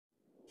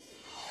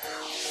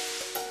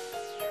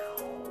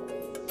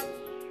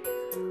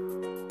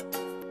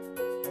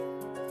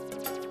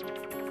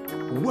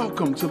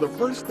Welcome to the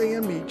First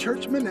A.M.E.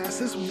 Church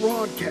Manassas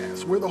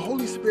broadcast, where the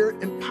Holy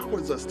Spirit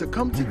empowers us to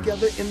come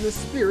together in the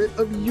spirit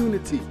of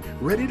unity,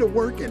 ready to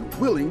work and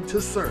willing to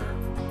serve.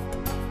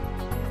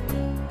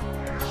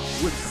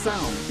 With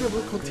sound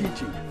biblical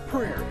teaching,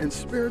 prayer, and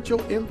spiritual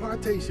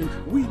impartation,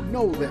 we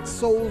know that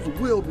souls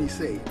will be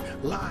saved,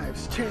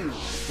 lives changed,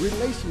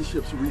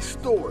 relationships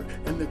restored,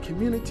 and the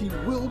community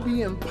will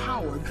be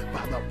empowered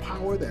by the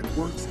power that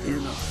works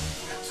in us.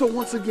 So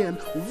once again,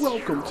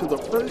 welcome to the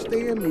First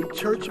A.M.E.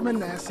 Church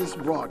Manassas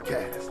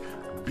broadcast.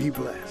 Be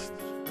blessed.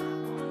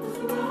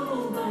 With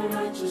all my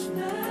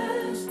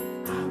righteousness,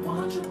 I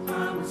want your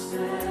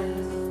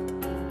promises.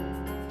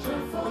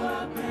 Joy for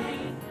our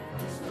pain,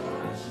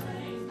 restore our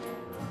shame.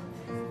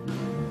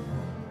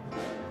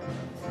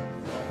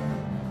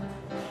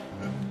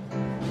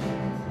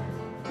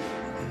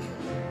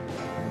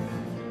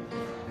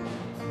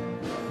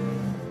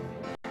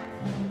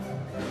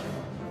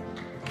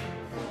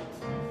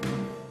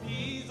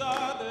 These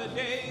are the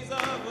days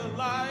of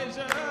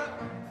Elijah,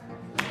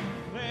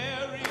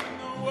 declaring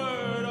the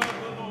word of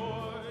the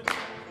Lord.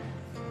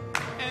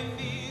 And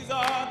these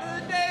are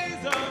the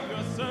days of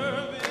your servant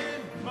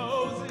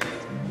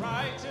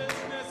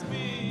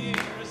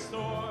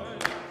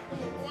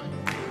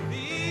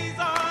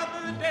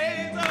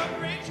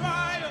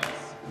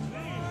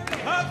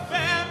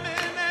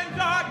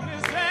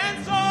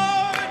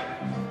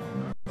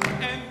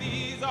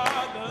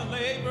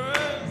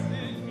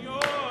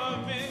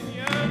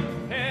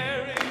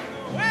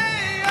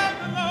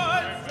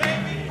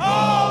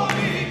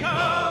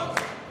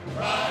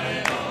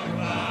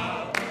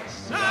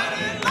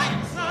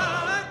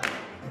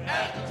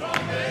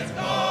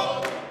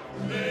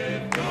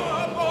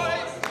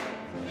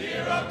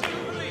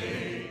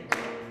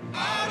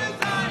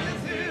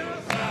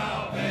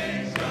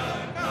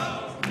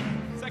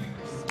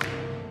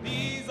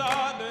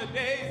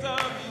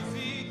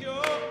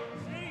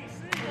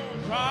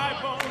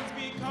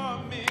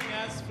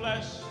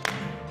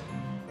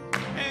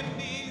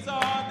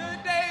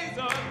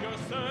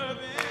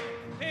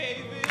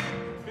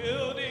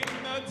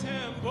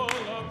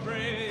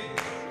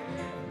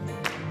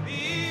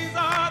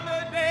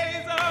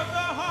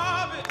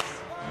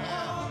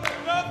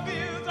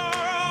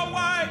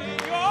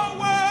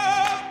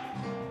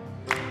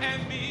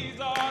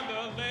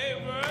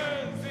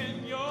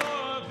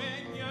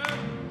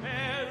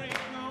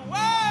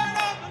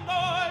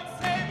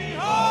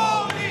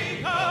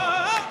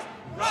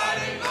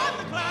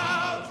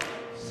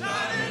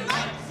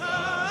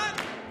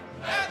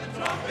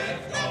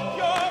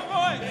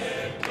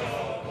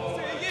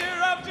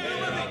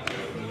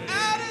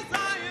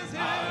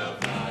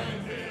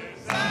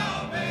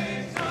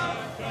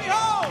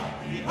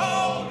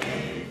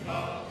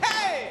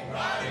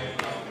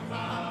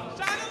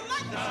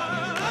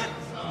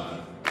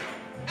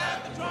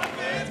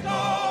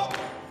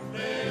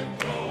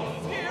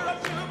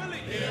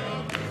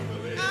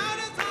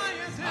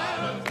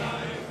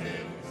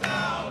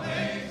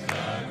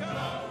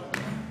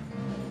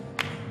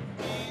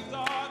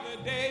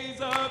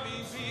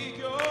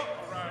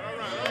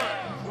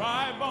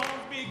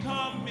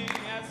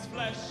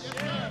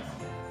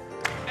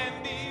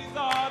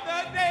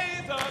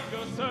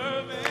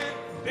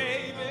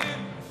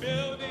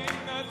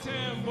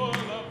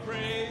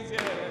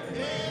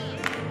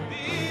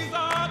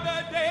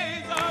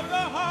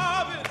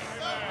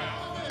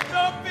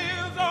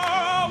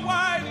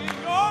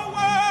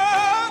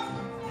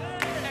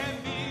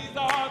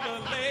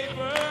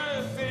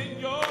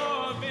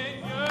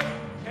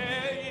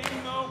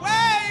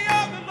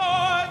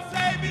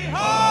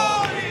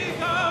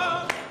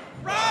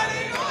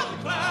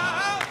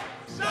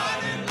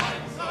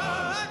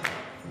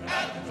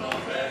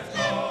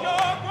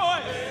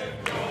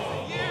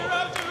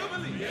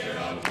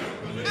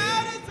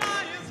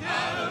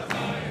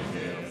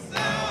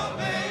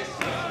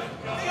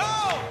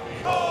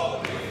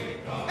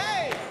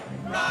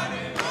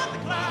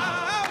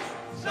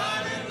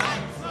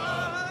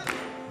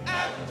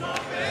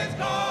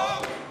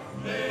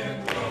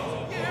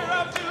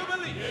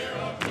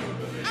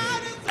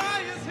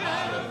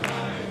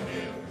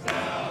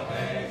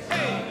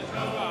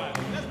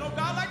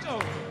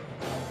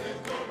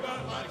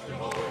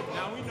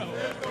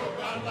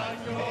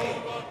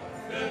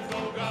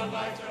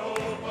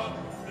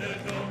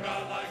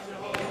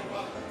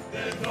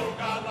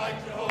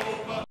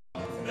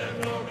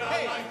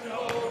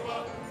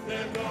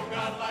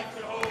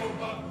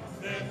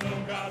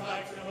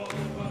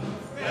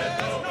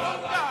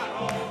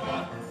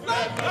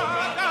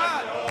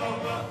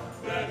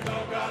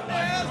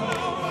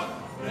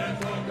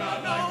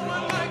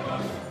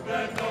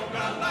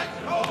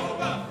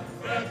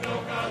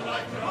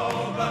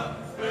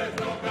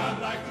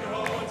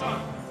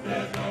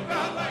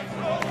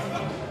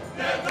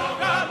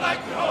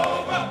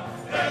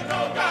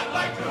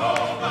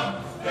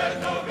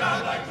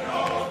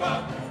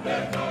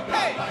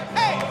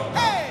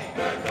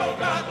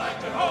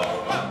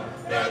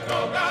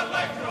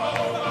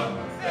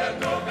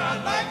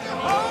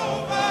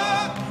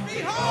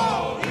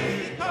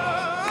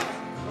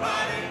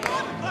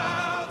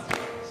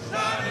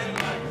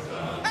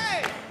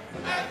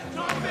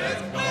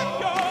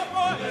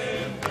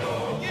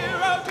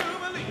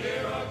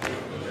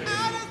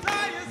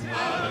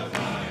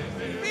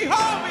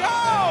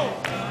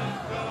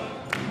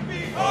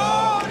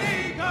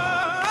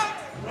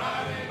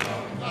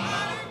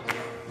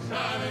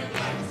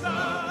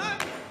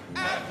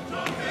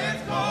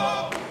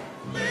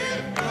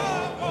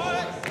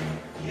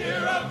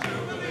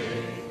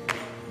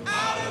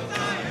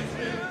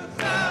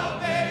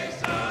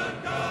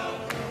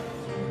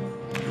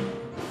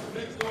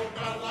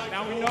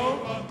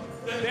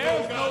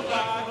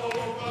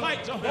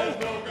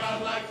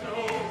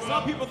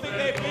know people think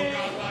they big,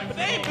 but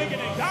they ain't bigger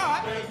than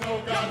God. Your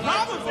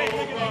problems ain't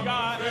bigger than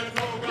God.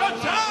 Your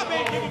job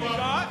ain't bigger than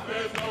God.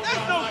 There's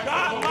no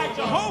God like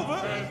Jehovah.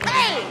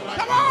 Hey,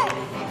 come on.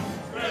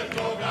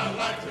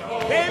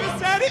 David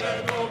said it.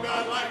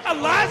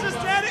 Elijah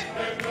said it.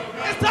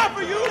 It's time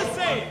for you to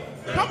say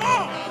it. Come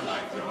on.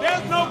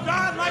 There's no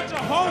God like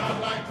Jehovah.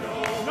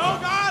 No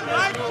God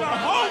like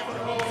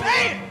Jehovah.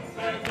 Say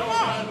it. Come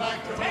on.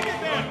 Take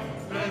it there.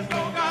 There's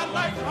no God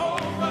like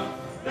Jehovah.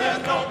 There's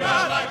no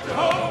God like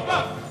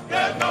Jehovah.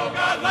 There's no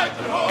God like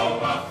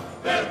Jehovah.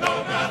 There's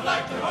no God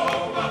like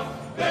Jehovah.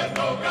 There's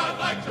no God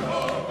like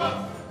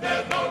Jehovah.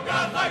 There's no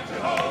God like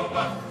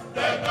Jehovah.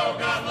 There's no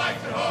God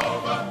like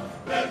Jehovah.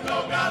 There's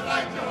no God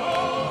like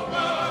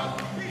Jehovah.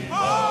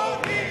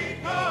 Behold, he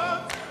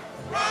comes,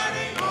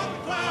 riding on the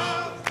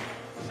clouds,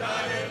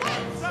 shining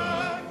like the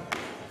sun.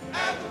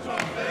 As the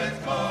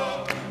trumpets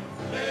call,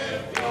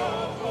 lift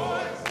your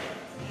voice,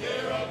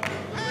 hear of the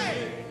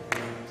way.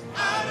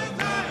 Out of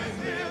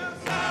Zion's hill,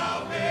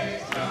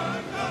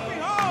 salvation comes.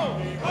 Behold,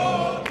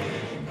 behold, he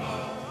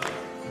comes,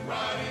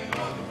 riding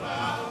on the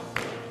clouds,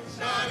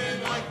 shining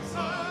like the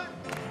sun.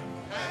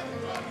 As the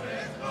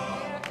trumpets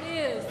call.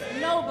 There is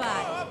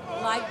nobody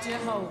like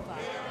Jehovah.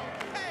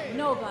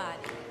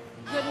 Nobody.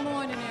 Good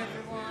morning,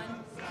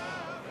 everyone.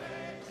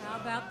 How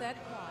about that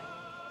choir?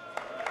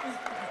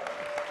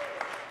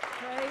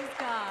 Praise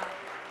God.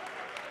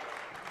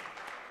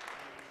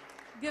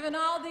 Giving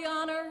all the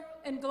honor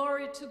and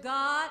glory to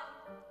God,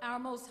 our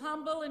most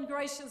humble and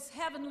gracious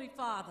Heavenly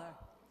Father,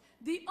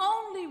 the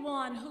only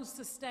one who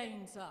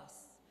sustains us,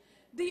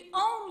 the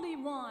only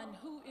one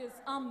who is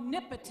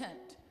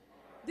omnipotent,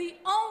 the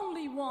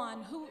only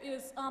one who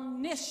is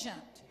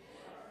omniscient,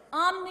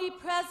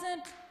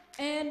 omnipresent,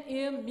 and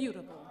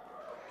immutable.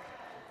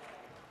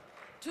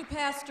 To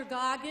Pastor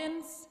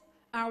Goggins,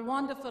 our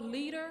wonderful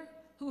leader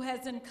who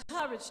has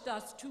encouraged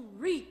us to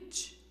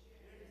reach,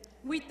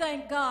 we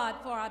thank God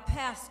for our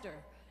pastor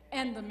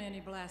and the many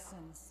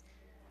blessings.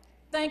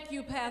 Thank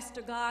you,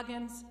 Pastor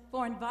Goggins,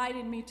 for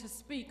inviting me to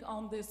speak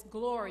on this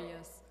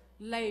glorious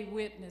Lay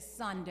Witness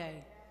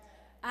Sunday.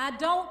 I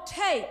don't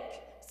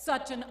take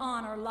such an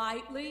honor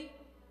lightly.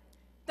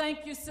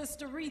 Thank you,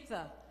 Sister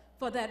Retha,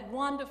 for that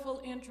wonderful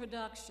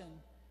introduction.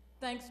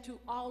 Thanks to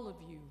all of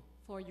you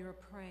for your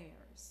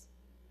prayers.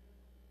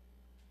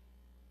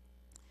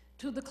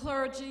 To the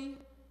clergy,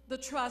 the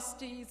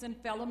trustees, and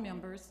fellow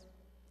members,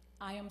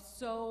 I am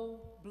so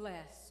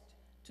blessed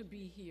to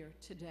be here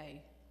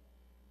today.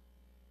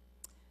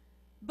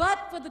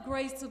 But for the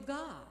grace of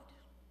God,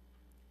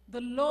 the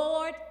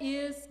Lord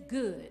is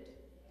good.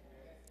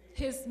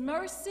 His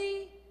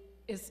mercy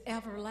is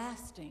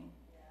everlasting,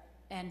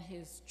 and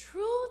his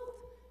truth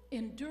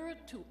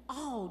endureth to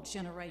all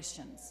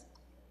generations.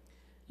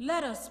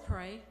 Let us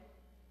pray.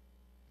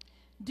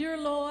 Dear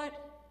Lord,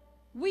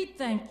 we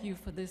thank you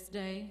for this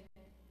day.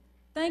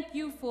 Thank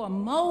you for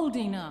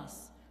molding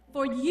us,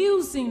 for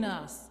using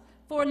us,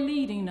 for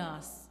leading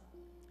us.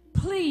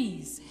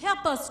 Please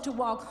help us to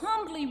walk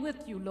humbly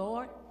with you,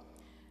 Lord.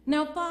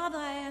 Now, Father,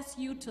 I ask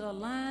you to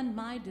align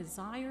my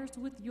desires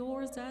with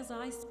yours as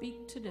I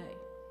speak today.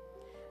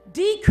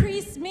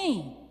 Decrease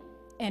me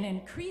and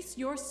increase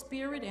your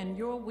spirit and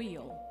your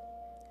will.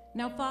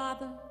 Now,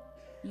 Father,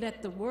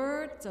 let the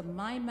words of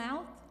my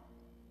mouth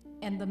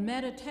and the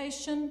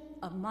meditation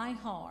of my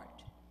heart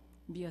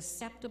be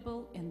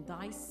acceptable in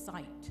thy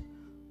sight,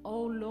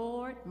 O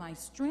Lord, my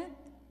strength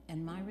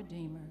and my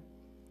Redeemer.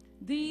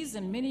 These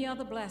and many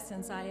other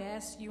blessings I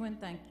ask you and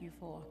thank you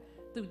for,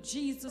 through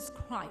Jesus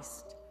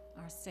Christ,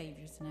 our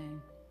Savior's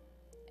name.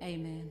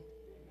 Amen.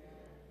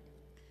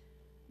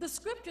 The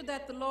scripture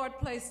that the Lord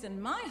placed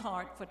in my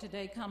heart for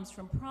today comes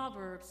from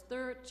Proverbs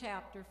 3rd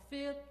chapter,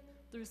 5th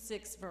through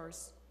 6th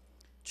verse.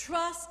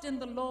 Trust in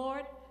the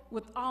Lord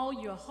with all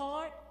your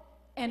heart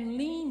and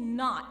lean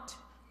not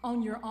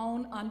on your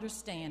own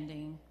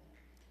understanding.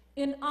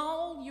 In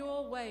all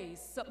your ways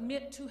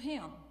submit to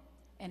him,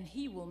 and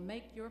he will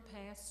make your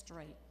path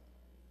straight.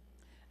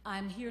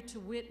 I'm here to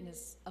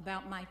witness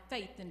about my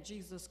faith in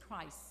Jesus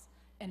Christ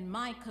and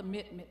my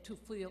commitment to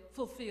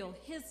fulfill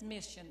his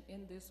mission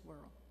in this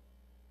world.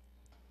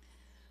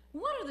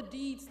 One of the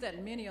deeds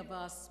that many of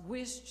us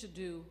wish to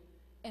do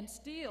and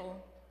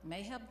still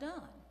may have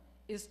done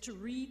is to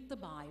read the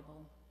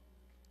Bible.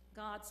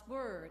 God's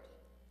word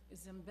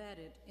is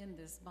embedded in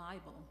this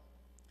Bible.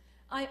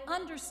 I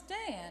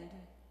understand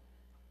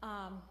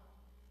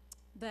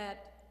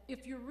that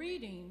if you're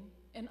reading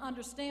and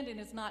understanding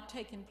is not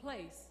taking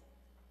place,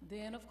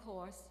 then of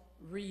course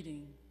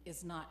reading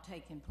is not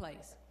taking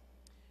place.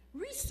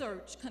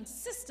 Research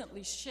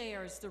consistently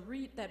shares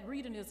that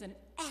reading is an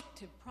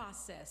active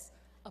process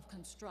of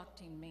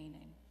constructing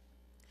meaning.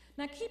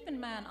 Now keep in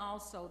mind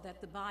also that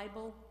the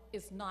Bible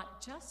is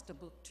not just a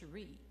book to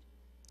read.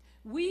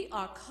 We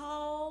are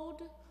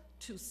called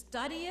to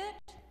study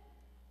it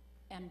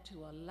and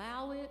to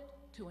allow it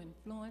to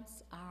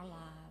influence our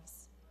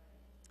lives.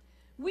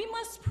 We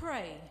must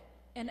pray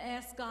and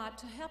ask God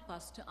to help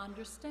us to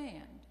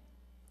understand.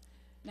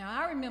 Now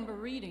I remember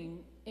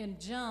reading in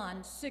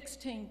John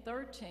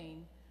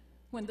 16:13,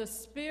 When the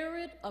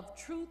Spirit of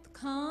truth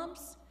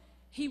comes,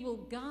 he will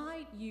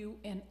guide you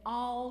in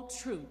all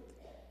truth.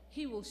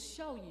 He will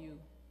show you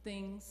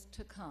things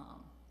to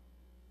come.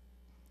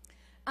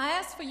 I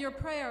ask for your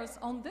prayers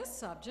on this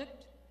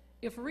subject.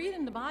 If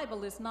reading the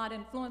Bible is not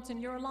influencing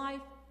your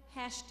life,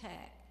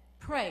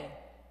 #pray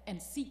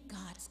and seek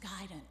God's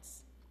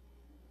guidance.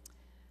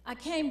 I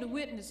came to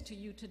witness to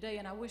you today,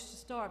 and I wish to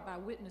start by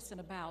witnessing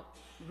about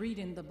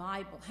reading the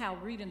Bible, how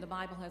reading the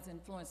Bible has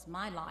influenced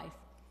my life.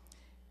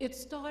 It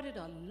started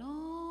a long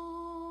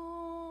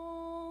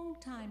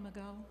time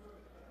ago.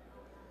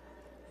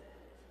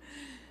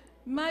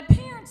 My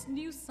parents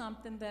knew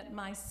something that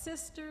my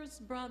sisters,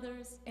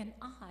 brothers, and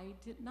I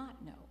did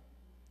not know.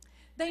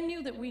 They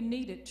knew that we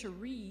needed to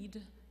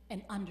read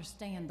and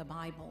understand the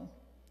Bible.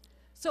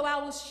 So I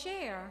will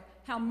share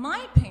how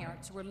my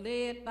parents were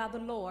led by the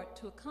Lord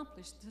to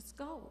accomplish this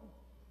goal.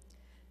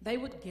 They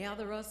would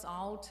gather us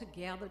all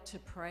together to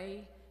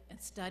pray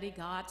and study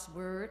God's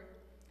Word.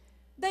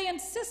 They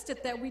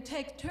insisted that we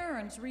take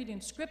turns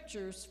reading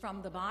scriptures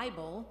from the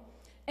Bible,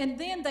 and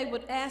then they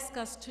would ask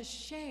us to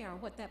share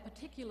what that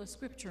particular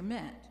scripture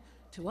meant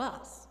to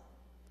us.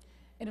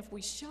 And if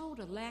we showed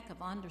a lack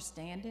of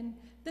understanding,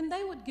 then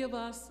they would give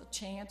us a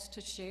chance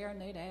to share,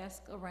 and they'd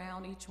ask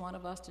around each one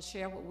of us to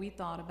share what we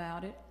thought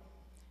about it.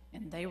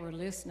 And they were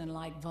listening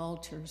like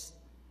vultures.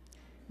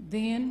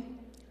 Then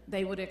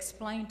they would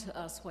explain to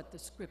us what the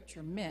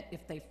scripture meant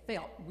if they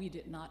felt we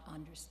did not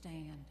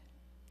understand.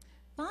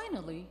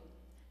 Finally,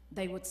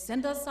 they would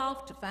send us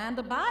off to find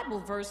a Bible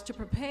verse to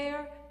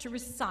prepare, to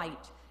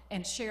recite,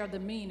 and share the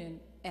meaning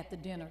at the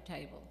dinner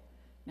table.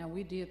 Now,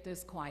 we did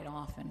this quite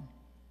often.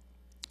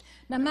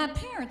 Now, my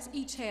parents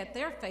each had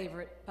their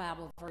favorite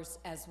Bible verse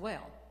as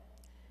well.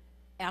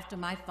 After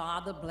my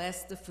father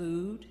blessed the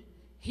food,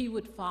 he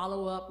would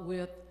follow up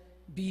with,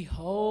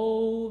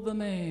 "Behold the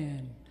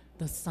man,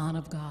 the Son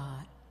of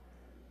God."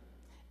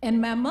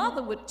 And my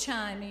mother would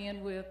chime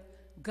in with,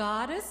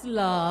 "God is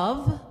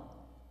love."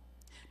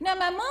 Now,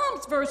 my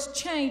mom's verse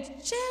changed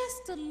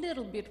just a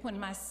little bit when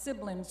my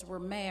siblings were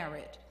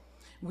married.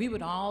 We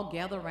would all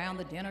gather around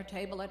the dinner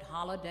table at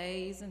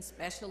holidays and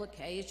special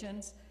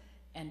occasions,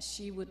 and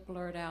she would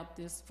blurt out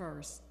this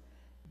verse,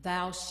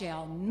 "Thou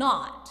shalt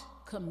not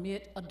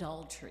commit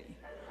adultery."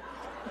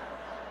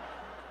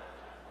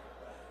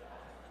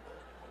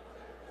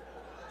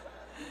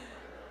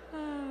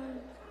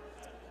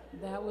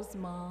 That was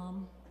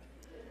Mom.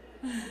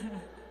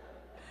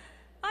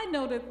 I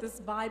know that this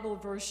Bible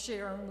verse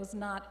sharing was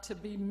not to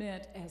be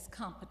meant as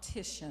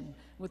competition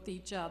with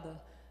each other,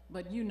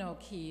 but you know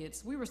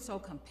kids, we were so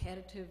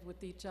competitive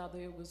with each other,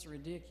 it was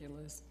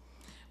ridiculous.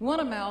 One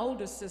of my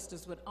older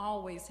sisters would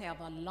always have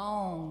a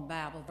long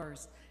Bible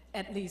verse,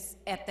 at least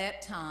at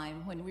that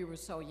time when we were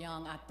so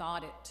young, I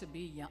thought it to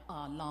be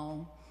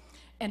long.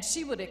 And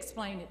she would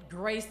explain it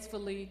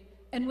gracefully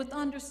and with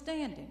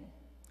understanding.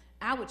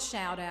 I would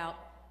shout out,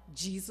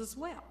 "Jesus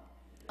wept,"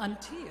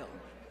 until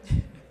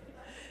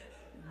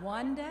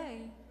one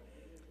day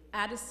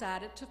I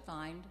decided to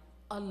find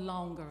a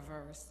longer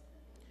verse.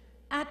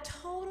 I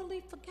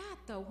totally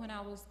forgot though when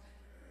I was,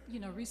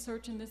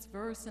 researching this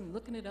verse and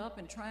looking it up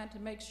and trying to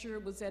make sure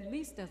it was at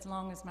least as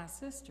long as my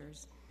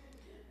sister's.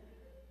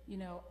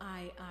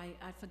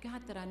 I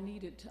forgot that I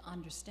needed to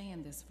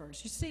understand this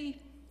verse. You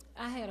see,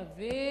 I had a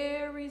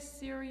very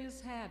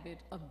serious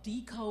habit of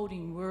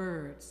decoding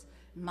words,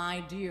 my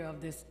dear,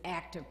 of this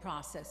active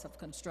process of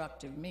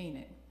constructive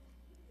meaning.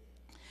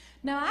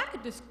 Now, I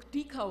could just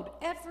decode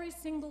every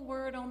single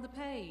word on the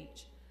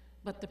page,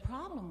 but the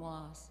problem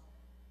was,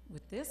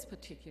 with this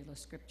particular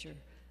scripture,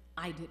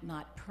 I did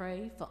not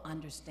pray for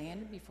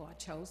understanding before I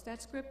chose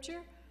that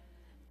scripture,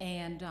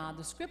 and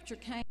the scripture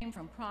came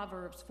from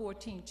Proverbs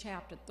 14,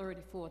 chapter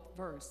 34th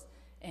verse,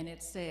 and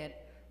it said,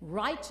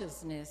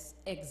 "Righteousness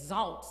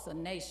exalts a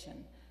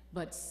nation,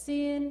 but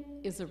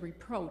sin is a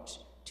reproach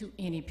to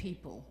any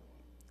people."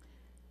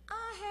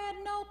 I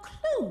had no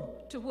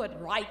clue to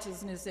what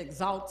righteousness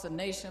exalts a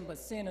nation, but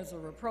sin is a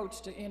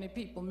reproach to any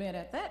people meant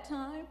at that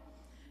time.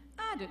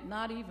 I did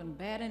not even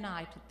bat an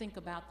eye to think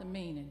about the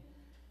meaning.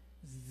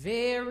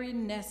 Very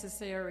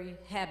necessary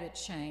habit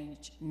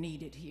change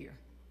needed here.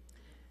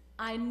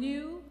 I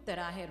knew that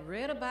I had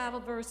read a Bible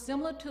verse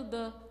similar to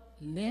the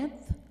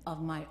length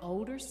of my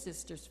older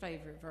sister's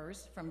favorite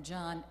verse from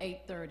John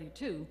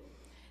 8:32,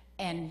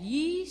 "And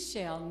ye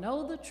shall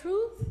know the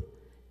truth,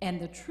 and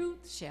the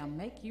truth shall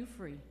make you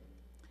free."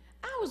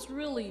 I was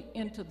really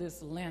into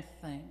this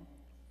length thing.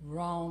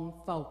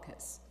 Wrong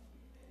focus.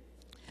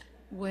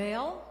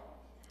 Well,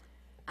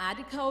 I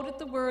decoded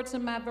the words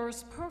in my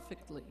verse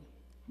perfectly,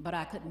 but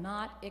I could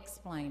not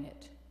explain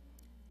it.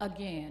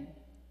 Again,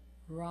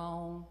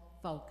 wrong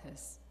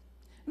focus.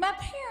 My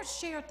parents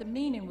shared the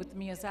meaning with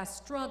me as I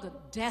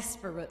struggled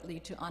desperately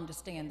to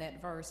understand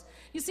that verse.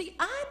 You see,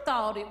 I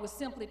thought it was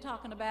simply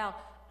talking about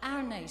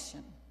our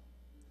nation.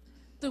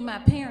 Through my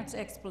parents'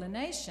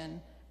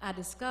 explanation, I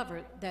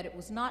discovered that it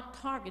was not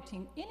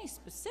targeting any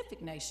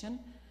specific nation,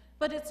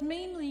 but its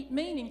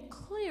meaning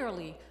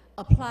clearly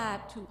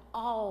applied to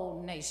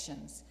all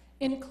nations,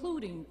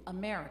 including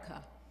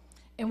America.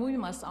 And we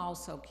must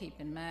also keep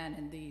in mind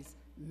in these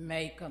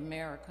Make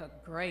America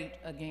Great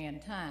Again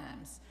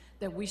times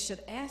that we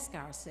should ask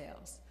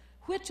ourselves,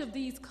 which of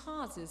these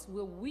causes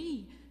will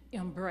we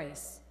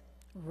embrace,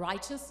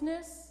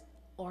 righteousness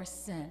or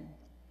sin?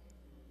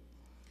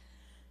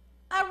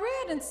 I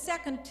read in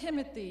 2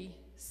 Timothy,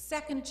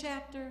 2nd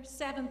chapter,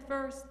 7th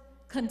verse,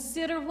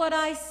 consider what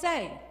I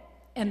say,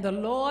 and the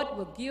Lord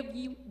will give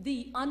you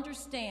the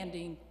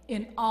understanding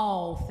in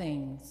all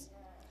things.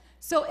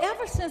 So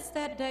ever since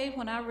that day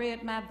when I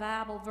read my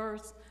Bible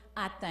verse,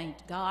 I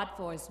thanked God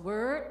for his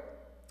word.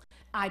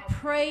 I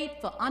prayed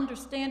for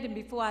understanding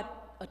before I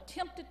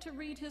attempted to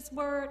read his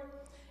word,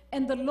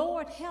 and the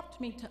Lord helped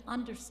me to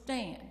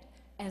understand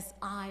as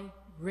I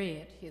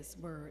read his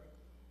word.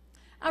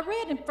 I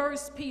read in 1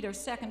 Peter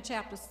 2nd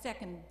chapter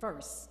 2nd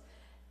verse,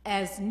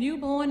 as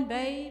newborn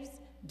babes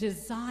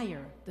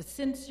desire the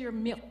sincere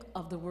milk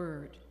of the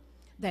word,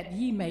 that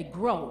ye may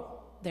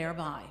grow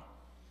thereby.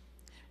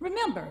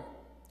 Remember,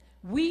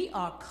 we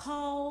are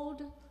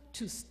called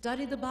to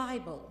study the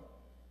Bible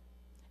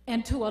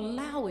and to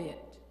allow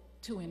it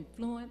to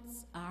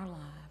influence our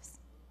lives.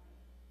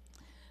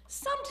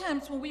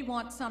 Sometimes when we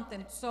want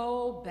something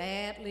so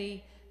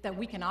badly that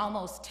we can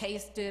almost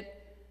taste it,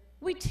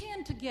 we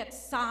tend to get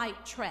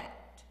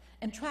sidetracked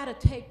and try to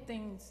take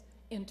things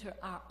into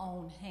our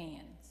own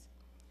hands.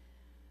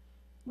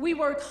 We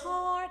work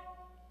hard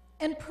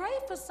and pray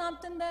for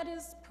something that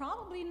is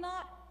probably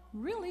not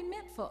really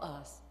meant for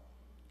us.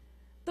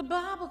 The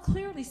Bible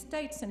clearly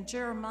states in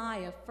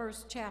Jeremiah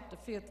 1st chapter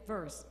 5th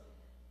verse,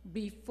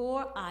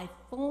 before I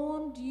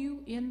formed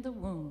you in the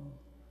womb,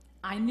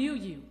 I knew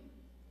you.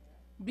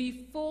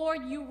 Before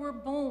you were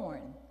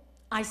born,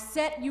 I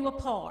set you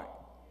apart.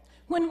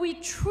 When we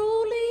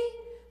truly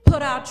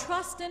put our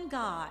trust in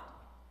God,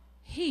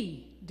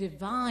 he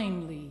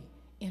divinely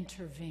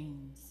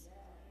intervenes.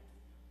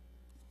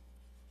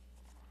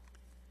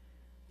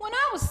 When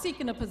I was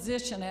seeking a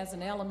position as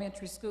an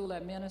elementary school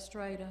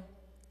administrator,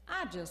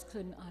 I just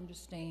couldn't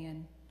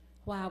understand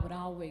why I would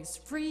always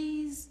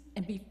freeze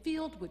and be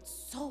filled with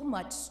so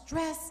much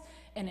stress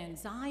and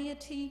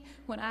anxiety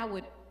when I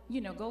would,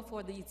 go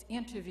for these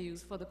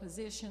interviews for the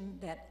position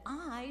that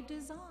I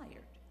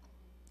desired.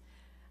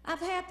 I've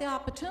had the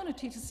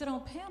opportunity to sit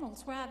on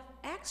panels where I've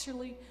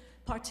actually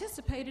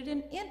participated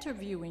in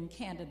interviewing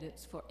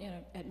candidates for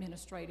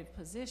administrative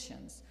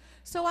positions.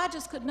 So I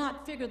just could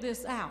not figure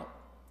this out.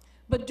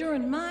 But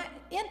during my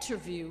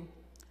interview,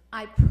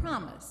 I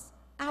promised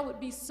I would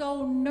be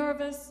so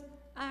nervous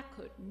I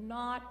could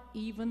not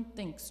even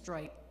think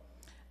straight.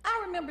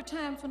 I remember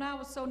times when I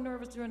was so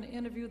nervous during the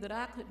interview that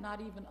I could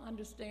not even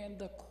understand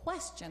the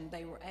question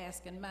they were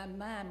asking. My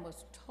mind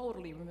was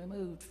totally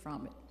removed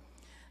from it.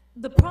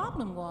 The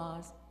problem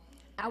was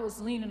I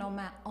was leaning on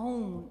my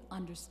own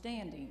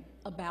understanding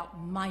about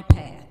my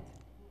path.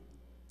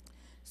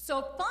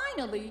 So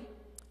finally,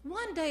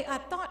 one day I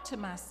thought to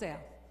myself,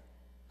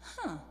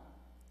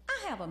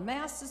 I have a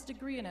master's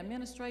degree in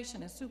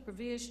administration and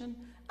supervision.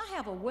 I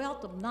have a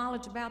wealth of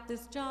knowledge about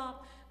this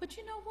job, but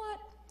you know what?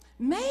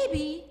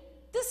 Maybe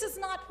this is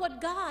not what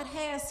God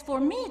has for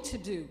me to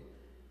do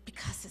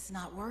because it's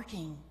not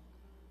working.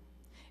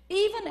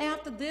 Even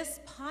after this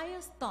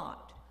pious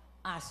thought,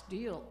 I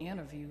still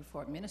interviewed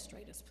for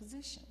administrative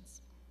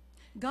positions.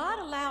 God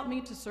allowed me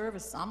to serve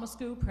as summer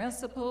school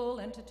principal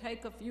and to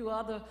take a few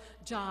other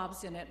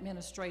jobs in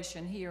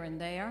administration here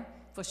and there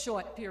for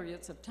short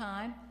periods of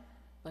time,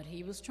 but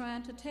he was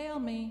trying to tell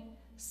me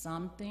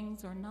some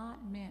things are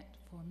not meant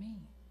for me.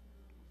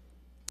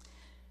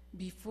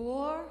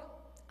 Before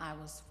I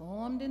was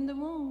formed in the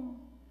womb,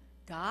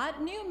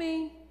 God knew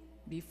me.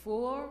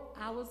 Before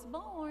I was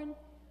born,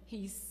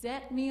 he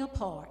set me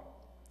apart.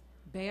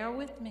 Bear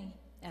with me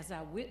as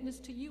I witness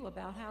to you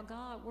about how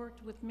God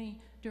worked with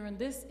me during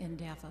this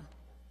endeavor.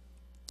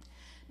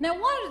 Now,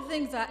 one of the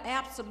things I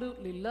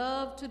absolutely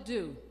love to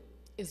do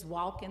is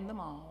walk in the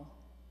mall.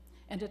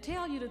 And to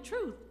tell you the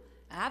truth,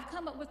 I've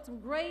come up with some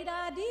great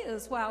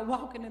ideas while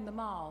walking in the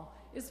mall.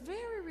 It's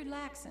very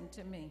relaxing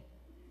to me.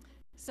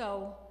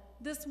 So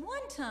this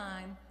one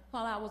time,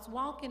 while I was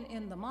walking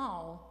in the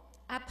mall,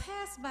 I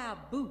passed by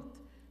a booth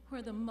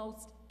where the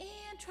most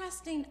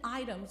interesting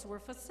items were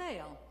for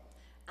sale.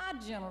 I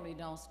generally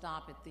don't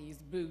stop at these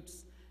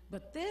booths,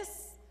 but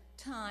this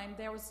time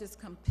there was this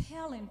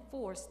compelling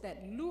force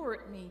that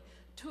lured me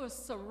to a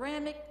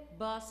ceramic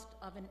bust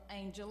of an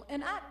angel,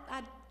 and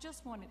I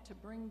just wanted to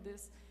bring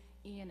this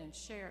in and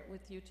share it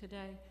with you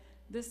today.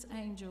 This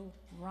angel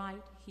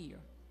right here.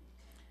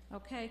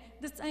 Okay,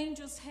 this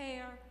angel's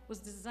hair was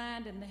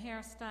designed in the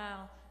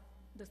hairstyle,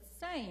 the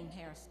same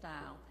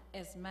hairstyle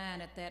as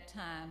mine at that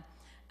time.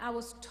 I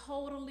was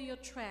totally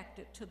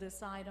attracted to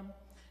this item.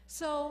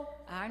 So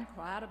I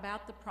inquired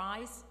about the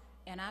price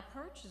and I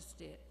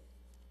purchased it.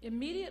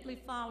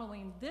 Immediately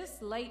following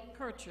this late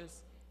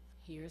purchase,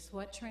 here's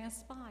what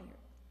transpired.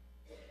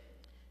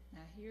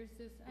 Now here's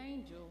this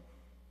angel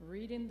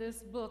reading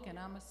this book, and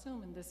I'm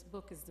assuming this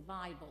book is the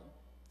Bible.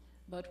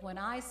 But when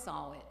I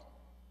saw it,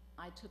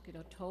 I took it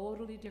a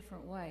totally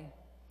different way.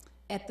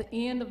 At the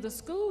end of the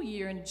school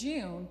year in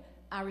June,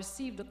 I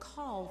received a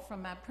call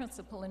from my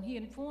principal, and he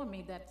informed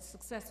me that the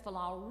Successful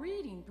All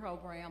Reading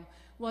program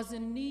was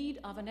in need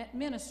of an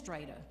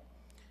administrator.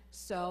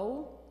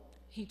 So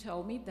he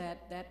told me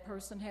that that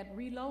person had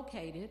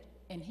relocated,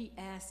 and he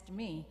asked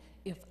me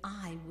if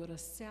I would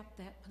accept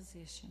that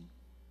position.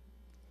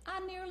 I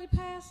nearly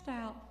passed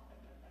out.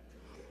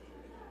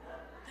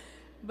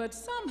 But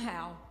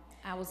somehow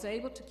I was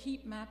able to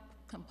keep my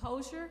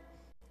composure,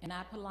 and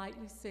I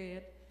politely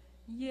said,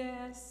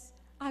 yes,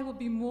 I will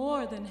be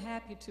more than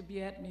happy to be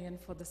admin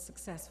for the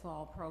Successful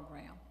All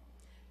program.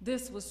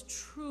 This was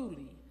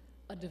truly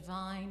a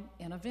divine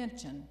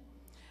intervention.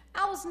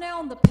 I was now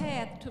on the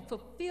path to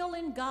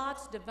fulfilling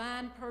God's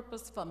divine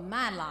purpose for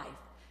my life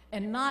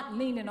and not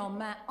leaning on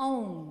my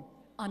own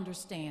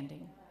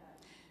understanding.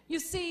 You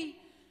see,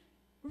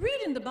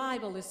 reading the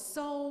Bible is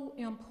so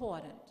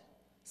important.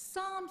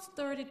 Psalms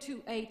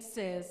 32:8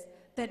 says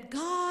that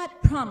God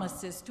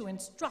promises to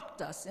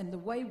instruct us in the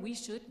way we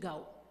should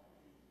go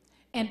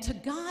and to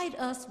guide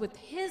us with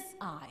his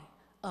eye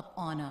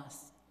upon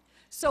us.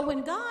 So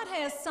when God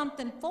has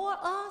something for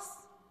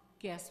us,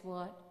 guess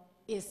what?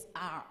 It's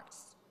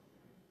ours.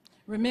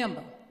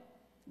 Remember,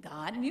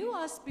 God knew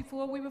us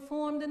before we were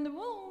formed in the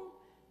womb.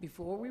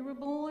 Before we were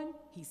born,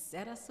 he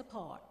set us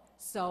apart.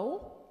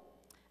 So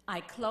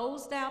I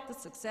closed out the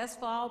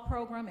Successful All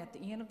program at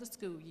the end of the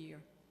school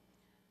year.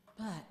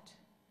 But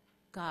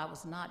God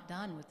was not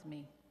done with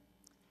me.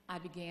 I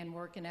began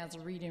working as a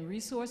reading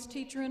resource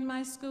teacher in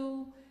my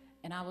school,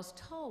 and I was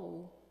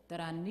told that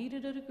I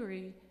needed a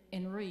degree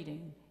in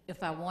reading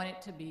if I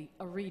wanted to be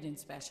a reading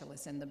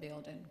specialist in the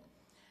building.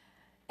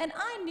 And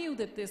I knew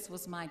that this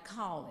was my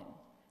calling.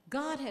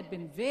 God had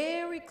been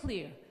very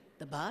clear.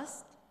 The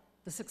bust,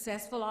 the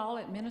Successful All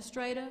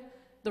administrator,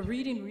 the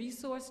reading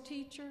resource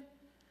teacher.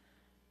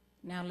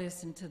 Now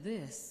listen to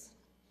this.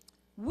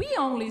 We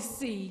only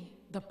see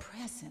the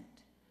present,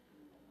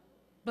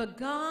 but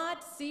God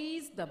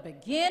sees the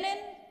beginning,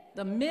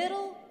 the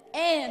middle,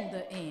 and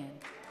the end.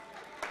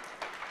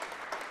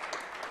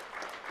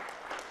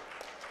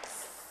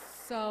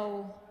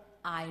 So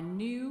I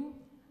knew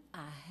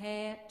I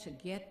had to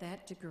get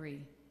that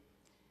degree.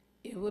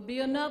 It would be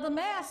another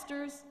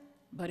master's,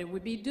 but it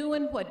would be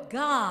doing what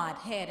God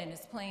had in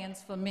his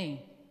plans for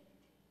me.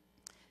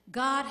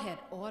 God had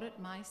ordered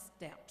my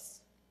steps.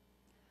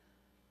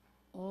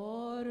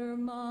 Order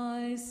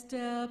my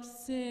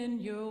steps in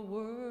your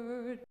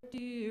word,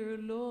 dear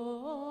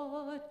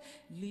Lord.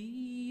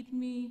 Lead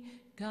me,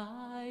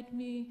 guide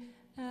me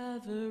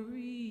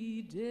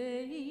every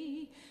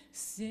day.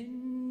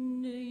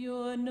 Send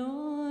your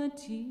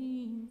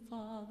anointing,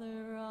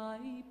 Father,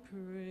 I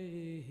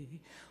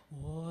pray.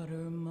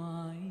 Order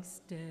my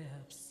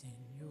steps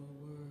in your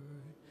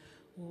word.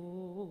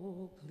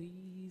 Oh,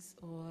 please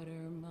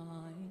order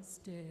my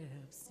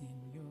steps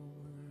in your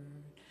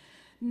word.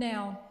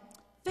 Now,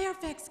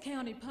 Fairfax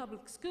County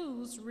Public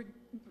Schools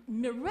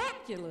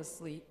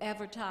miraculously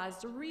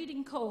advertised a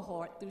reading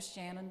cohort through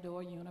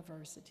Shenandoah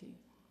University.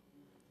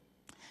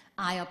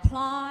 I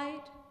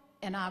applied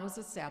and I was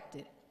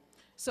accepted.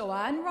 So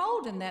I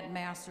enrolled in that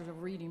Master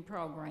of Reading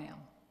program.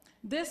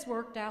 This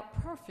worked out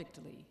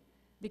perfectly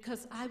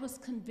because I was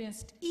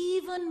convinced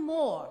even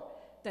more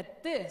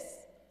that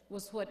this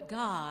was what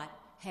God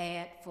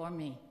had for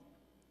me.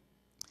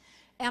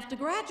 After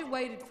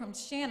graduating from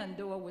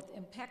Shenandoah with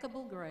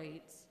impeccable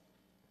grades,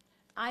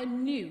 I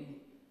knew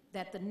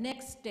that the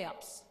next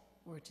steps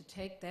were to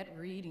take that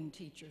reading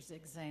teacher's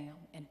exam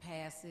and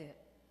pass it.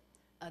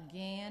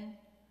 Again,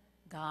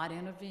 God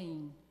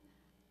intervened.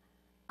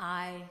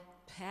 I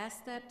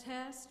passed that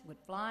test with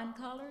flying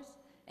colors,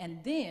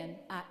 and then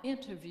I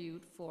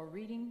interviewed for a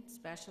reading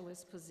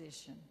specialist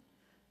position.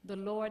 The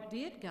Lord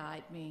did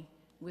guide me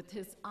with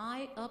his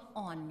eye up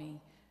on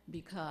me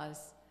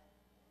because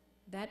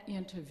that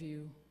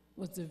interview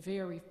was the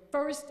very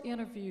first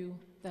interview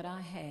that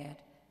I had,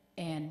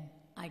 and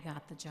I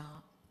got the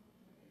job.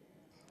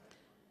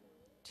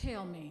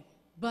 Tell me,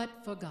 but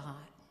for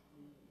God.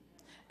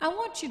 I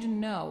want you to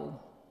know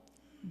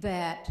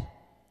that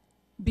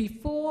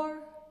before,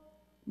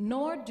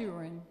 nor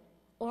during,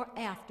 or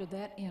after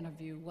that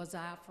interview was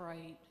I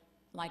afraid,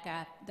 like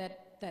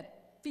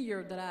that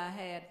fear that I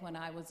had when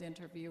I was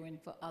interviewing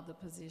for other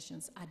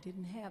positions. I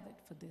didn't have it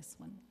for this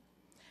one.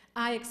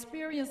 I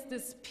experienced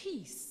this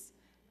peace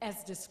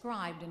as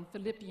described in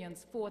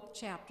Philippians 4th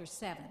chapter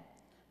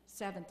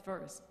 7th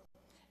verse.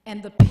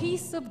 And the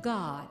peace of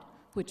God,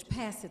 which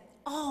passeth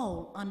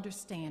all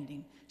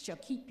understanding, shall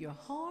keep your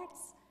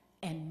hearts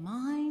and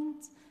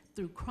minds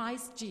through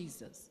Christ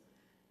Jesus.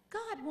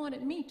 God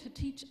wanted me to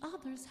teach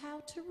others how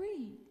to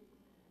read.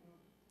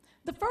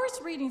 The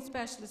first reading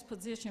specialist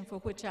position for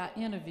which I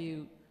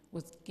interviewed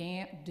was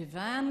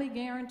divinely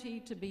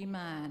guaranteed to be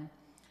mine.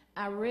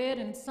 I read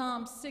in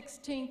Psalm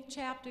 16th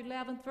chapter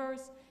 11th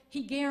verse,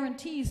 he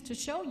guarantees to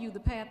show you the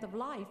path of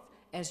life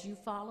as you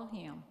follow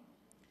him.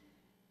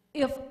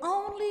 If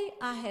only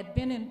I had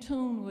been in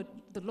tune with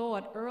the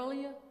Lord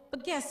earlier,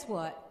 but guess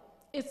what?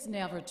 It's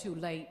never too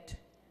late.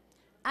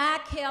 I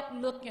kept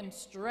looking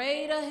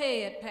straight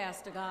ahead,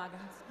 Pastor Goggins.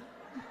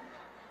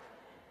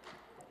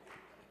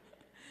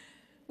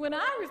 When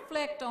I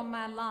reflect on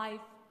my life,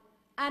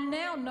 I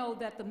now know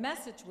that the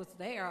message was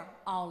there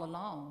all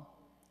along.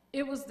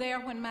 It was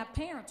there when my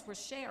parents were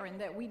sharing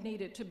that we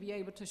needed to be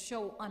able to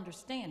show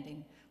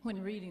understanding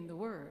when reading the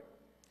Word.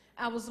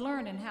 I was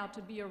learning how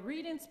to be a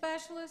reading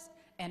specialist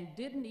and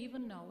didn't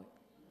even know it.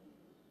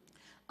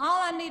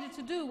 All I needed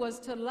to do was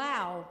to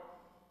allow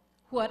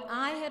what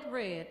I had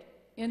read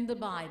in the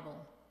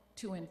Bible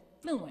to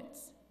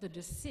influence the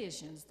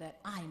decisions that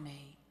I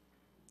made.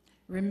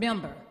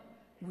 Remember,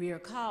 we are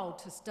called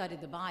to study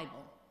the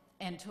Bible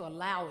and to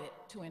allow it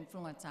to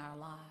influence our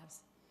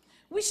lives.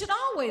 We should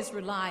always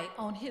rely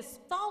on his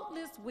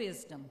faultless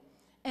wisdom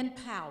and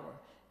power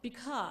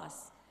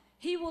because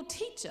he will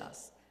teach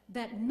us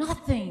that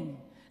nothing,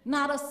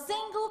 not a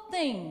single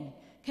thing,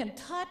 can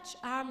touch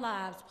our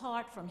lives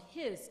apart from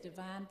his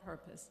divine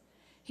purpose.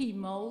 He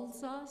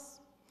molds us,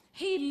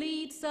 he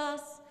leads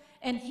us,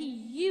 and he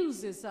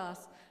uses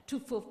us to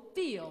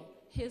fulfill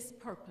his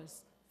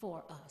purpose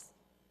for us.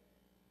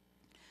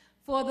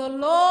 For the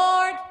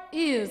Lord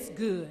is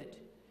good.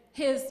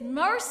 His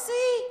mercy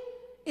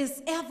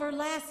is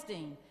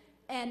everlasting,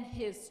 and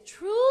his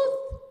truth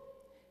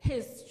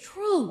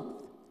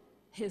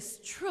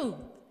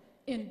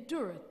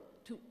endureth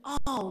to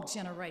all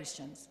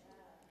generations.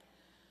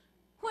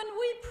 When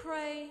we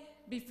pray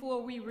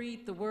before we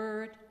read the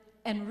Word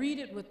and read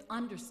it with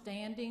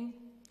understanding,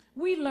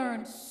 we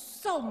learn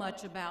so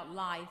much about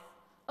life,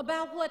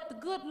 about what the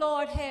good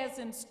Lord has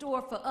in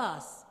store for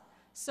us.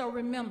 So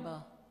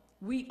remember,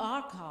 we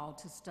are called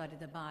to study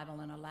the Bible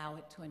and allow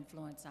it to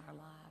influence our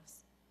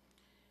lives.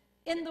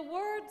 In the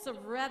words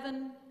of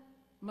Reverend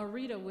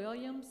Marita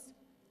Williams,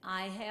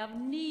 I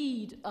have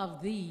need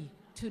of thee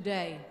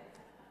today.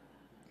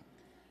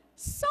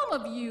 Some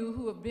of you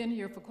who have been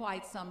here for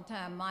quite some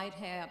time might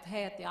have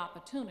had the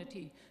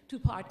opportunity to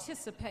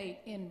participate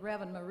in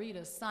Reverend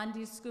Marita's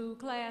Sunday school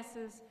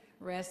classes.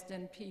 Rest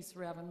in peace,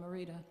 Reverend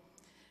Marita.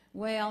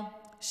 Well,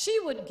 she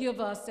would give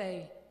us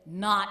a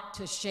not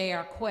to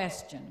share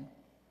question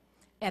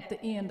at the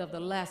end of the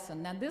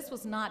lesson. Now, this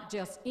was not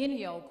just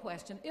any old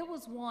question. It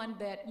was one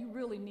that you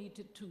really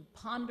needed to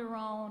ponder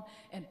on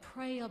and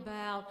pray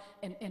about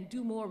and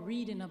do more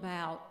reading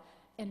about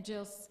and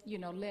just,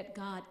 let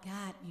God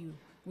guide you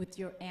with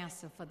your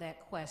answer for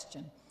that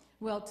question.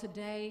 Well,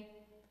 today,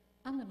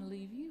 I'm going to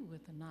leave you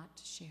with a not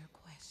to share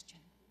question.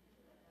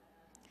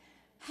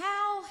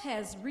 How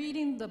has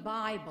reading the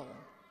Bible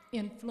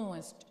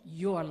influenced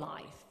your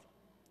life?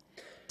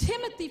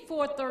 Timothy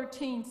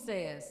 4:13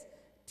 says,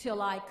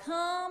 "Till I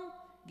come,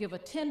 give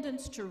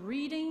attendance to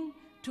reading,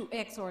 to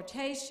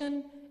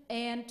exhortation,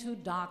 and to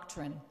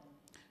doctrine."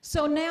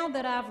 So now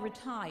that I've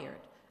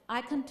retired,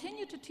 I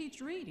continue to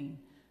teach reading.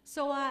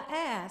 So I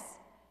ask,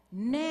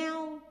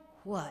 now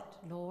what,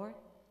 Lord?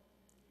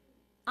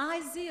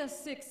 Isaiah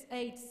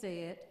 6:8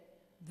 said,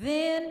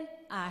 "Then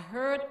I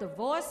heard the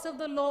voice of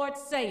the Lord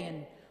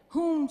saying,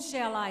 Whom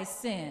shall I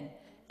send,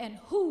 and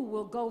who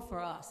will go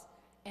for us?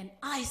 And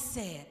I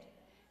said,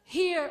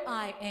 Here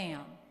I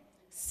am,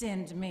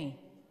 send me."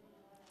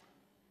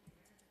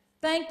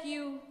 Thank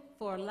you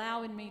for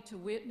allowing me to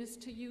witness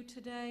to you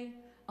today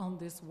on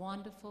this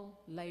wonderful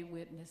Lay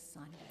Witness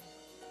Sunday.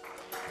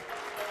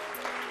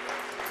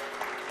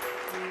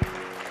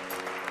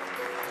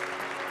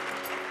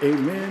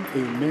 Amen,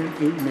 amen,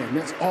 amen.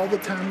 That's all the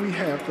time we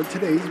have for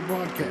today's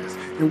broadcast,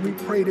 and we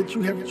pray that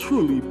you have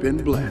truly been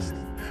blessed.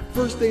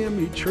 First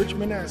A.M.E. Church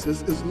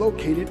Manassas is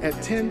located at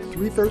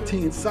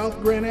 10313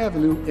 South Grant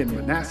Avenue in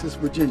Manassas,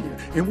 Virginia,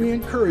 and we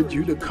encourage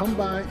you to come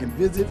by and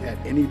visit at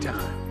any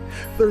time.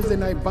 Thursday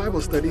night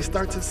Bible study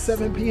starts at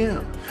 7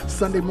 p.m.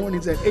 Sunday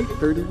mornings at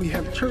 8:30, we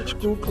have church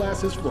group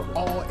classes for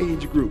all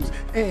age groups,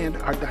 and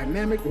our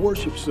dynamic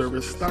worship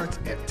service starts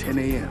at 10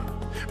 a.m.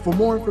 For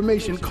more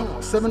information,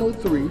 call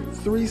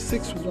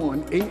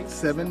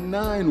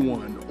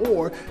 703-361-8791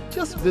 or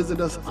just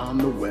visit us on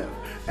the web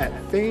at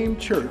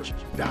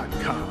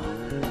famechurch.com.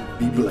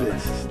 Be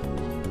blessed.